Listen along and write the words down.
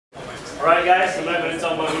Alright guys, I'm not going to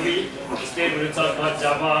talk about Ruby. Instead, we're going to talk about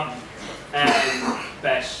Java and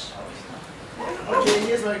Bash. Okay,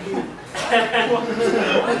 here's my key.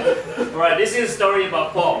 Alright, this is a story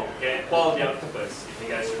about Paul. Okay, Paul the Octopus, if you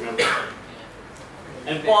guys remember.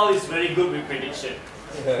 And Paul is very good with prediction.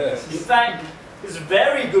 In fact, he's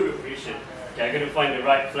very good with prediction. Okay, I'm going to find the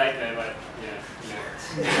right flag there, but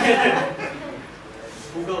yeah.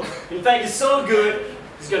 Google. In fact, he's so good,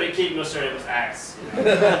 he's going to kick Nostradamus' ass.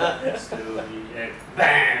 Slowly and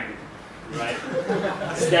BAM! Right?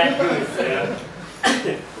 It's that good.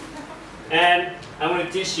 Yeah? And I'm going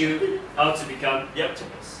to teach you how to become the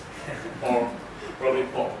Octopus. Or probably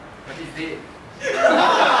Paul. What is it?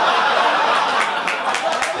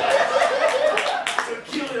 So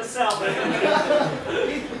kill yourself.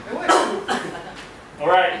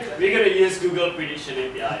 Alright, we're going to use Google Prediction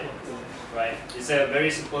API. Right? It's a very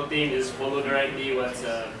simple thing, just follow directly what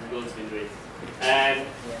Google's been doing. And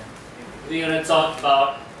we're going to talk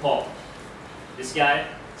about Paul. This guy,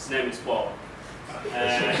 his name is Paul.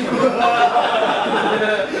 And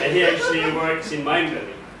he actually works in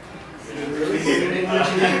Mindvalley.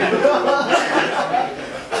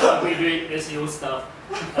 We're doing SEO stuff,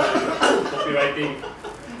 copywriting.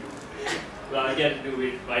 Well, I get to do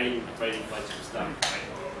with writing a bunch of stuff.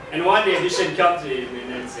 Right? And one day, Vision comes to him and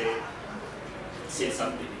then say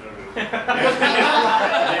something. I don't know.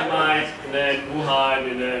 Then Mike, and then Wuhan,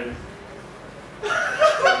 and then.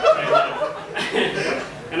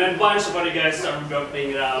 And then a bunch of other guys start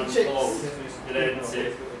playing around Paul. And then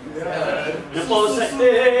say, and Paul said,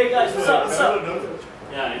 hey guys, what's up, what's up?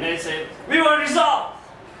 Yeah, and then say, we want result!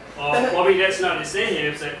 Or probably that's not the same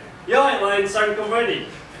here, say, your headline started converting.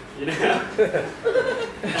 You know?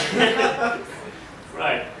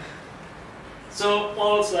 Right. So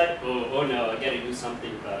Paul's like, oh no, I gotta do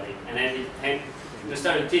something about it. And then he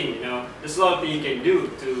started to think, you know, there's a lot of things you can do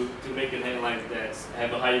to make a headline that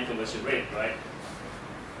have a higher conversion rate, right?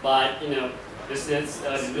 But, you know, this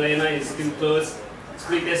delay line is too close,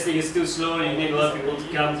 split testing is too slow, you need a lot of people to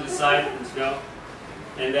come to the site, you know,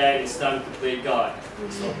 and then it's time to play God.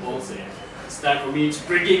 That's what Paul said. It's time for me to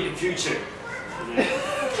predict the future.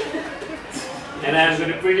 And I'm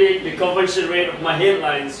going to predict the conversion rate of my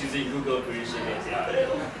headlines using Google Prediction API.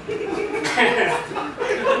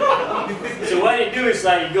 So what he do is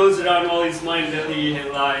like he goes around all his Mindvalley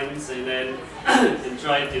headlines and then and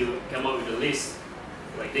try to come up with a list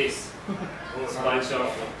like this. It's a bunch of,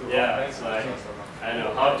 yeah, it's like, I don't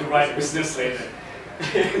know, how to write a business letter.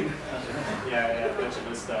 yeah, a bunch of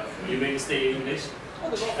good stuff. You make mistake in English?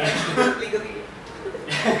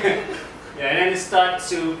 Yeah, and then it starts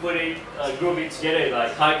to put it, group it together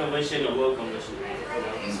like high conversion or low conversion rate. You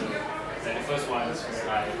know? So the first one is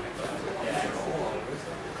high.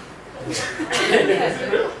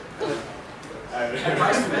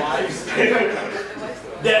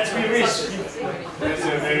 That's we wish. That's a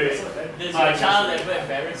very. There's a child that will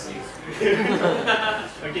embarrass you.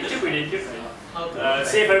 Okay, keep reading, keep reading.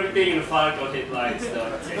 Save everything in the file called headlines.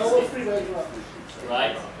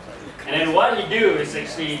 Right? And then what you do is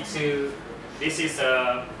actually to. This is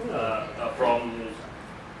from,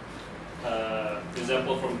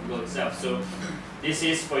 example from Google itself. So this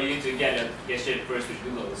is for you to get it first with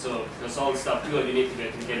Google. So because all the stuff Google you need to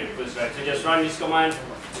get it first, right? So just run this command,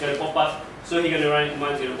 it's gonna pop up. So you're gonna run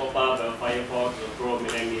command, it's gonna pop up Firefox or Chrome,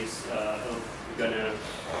 and then it's you're gonna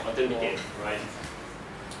authenticate, right?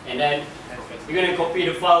 And then you're gonna copy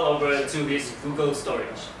the file over to this Google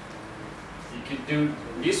storage. You could do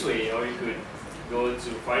this way, or you could go to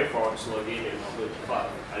Firefox, log in, and upload the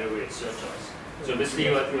file. Either way, it's your choice. So basically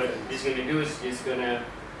what it's going to do is it's going to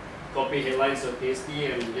copy headlines of TST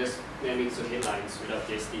and just name it to headlines without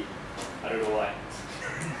TST. I don't know why.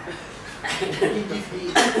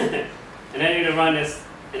 And then you're going to run this,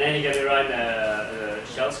 and then you're going to run a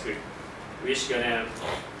shell script, which is going to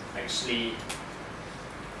actually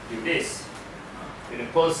do this. You're going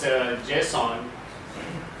to post a JSON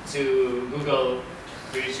to Google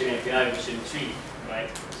Prediction API version 3, right?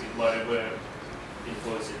 With whatever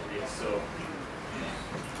info it is. So,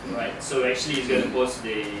 right. So actually, it's going to post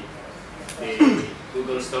the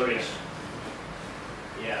Google storage,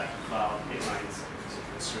 file headlines.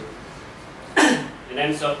 That's true. And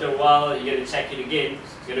then, so after a while, you're going to check it again.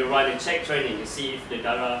 You're going to run a check training to see if the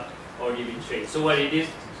data already been trained. So what it did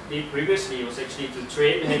previously was actually to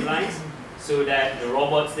train the headlines. So that the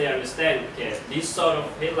robots, they understand, okay, these sort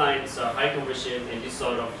of headlines are high conversion and these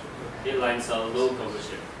sort of headlines are low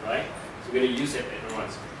conversion, right? So we're going to use it later on.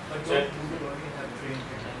 But So, Google already have trained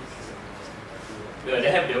headlines.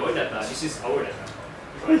 they have their own data. This is our data.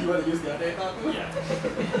 You want to use their data too? Yeah.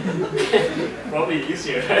 Probably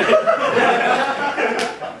easier.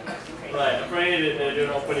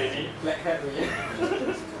 open ID. Black hat,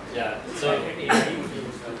 man. Yeah. So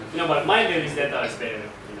but my Delhi's data is better.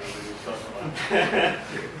 When you talk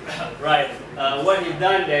about. Right. What you've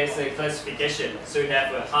done there is a classification. So you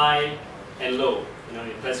have a high and low. You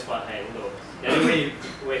classify high and low. The other way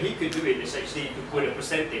where he could do it is actually to put a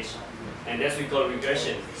percentage, and that's what we call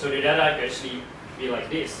regression. So the data could actually be like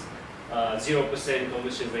this: 0%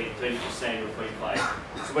 conversion rate, 20% or 45.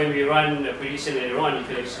 So when we run the prediction later on, you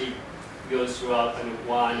could actually go throughout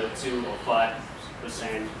 1 or 2 or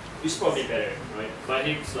 5%. It's probably better, right? But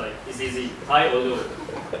it's easy, high or low.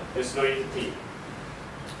 There's no anything.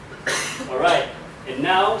 All right, and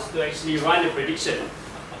now to actually run the prediction,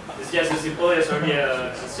 it's just as simple as already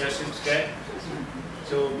a assertion script.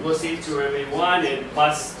 So proceed to everyone and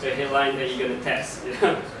pass the headline that you're gonna test.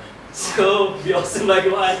 So be awesome like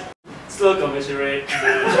what? Slow conversion rate.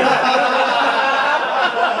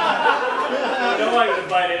 No one gonna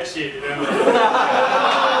buy that shit,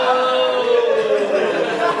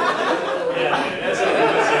 Yeah, that's what it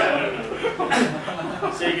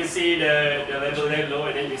was. So you can see the level there low,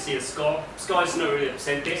 and then you see the score. Score is not really a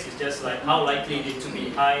percentage, it's just like how likely is it to be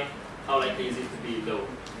high, how likely is it to be low.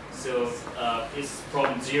 So it's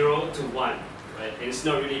from 0 to 1, right? And it's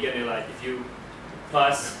not really gonna if you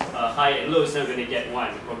pass high and low, it's not gonna get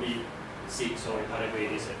 1, probably 6 or whatever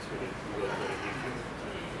it is.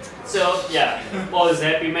 So yeah, Paul is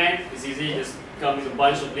happy, man. It's easy, just come with a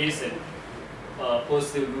bunch of lists and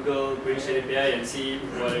post to Google prediction API and see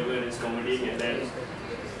whatever is converting, and then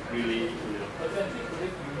really,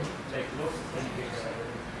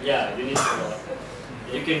 yeah, you need a lot.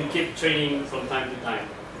 You can keep training from time to time,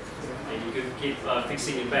 and you can keep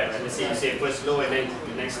fixing it back. Right? Let's say you say first low, and then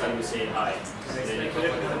the next time you say high. Then you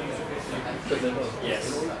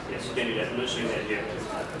yes, you can do that. I'm not showing that here.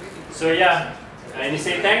 So yeah. And you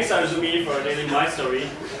say thanks Arzumy for telling my story.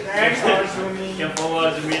 Thanks, Arzumy. You can follow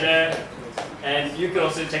Arzumy there. And you can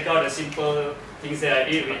also check out the simple things that I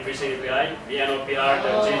did with Prediction API,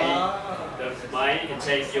 vnopr.jd.my. You can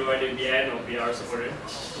check if you're the VN or PR supporter.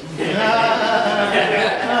 Yeah.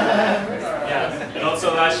 And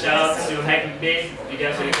also last shout out to Hack Day. If you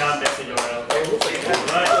guys want to come, that's the URL.